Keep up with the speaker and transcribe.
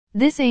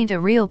This ain't a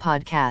real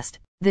podcast.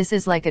 This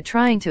is like a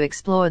trying to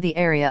explore the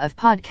area of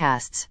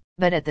podcasts,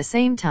 but at the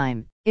same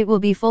time, it will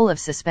be full of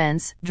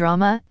suspense,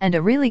 drama, and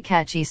a really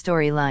catchy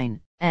storyline.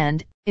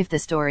 And, if the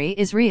story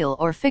is real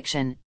or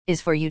fiction,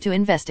 is for you to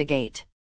investigate.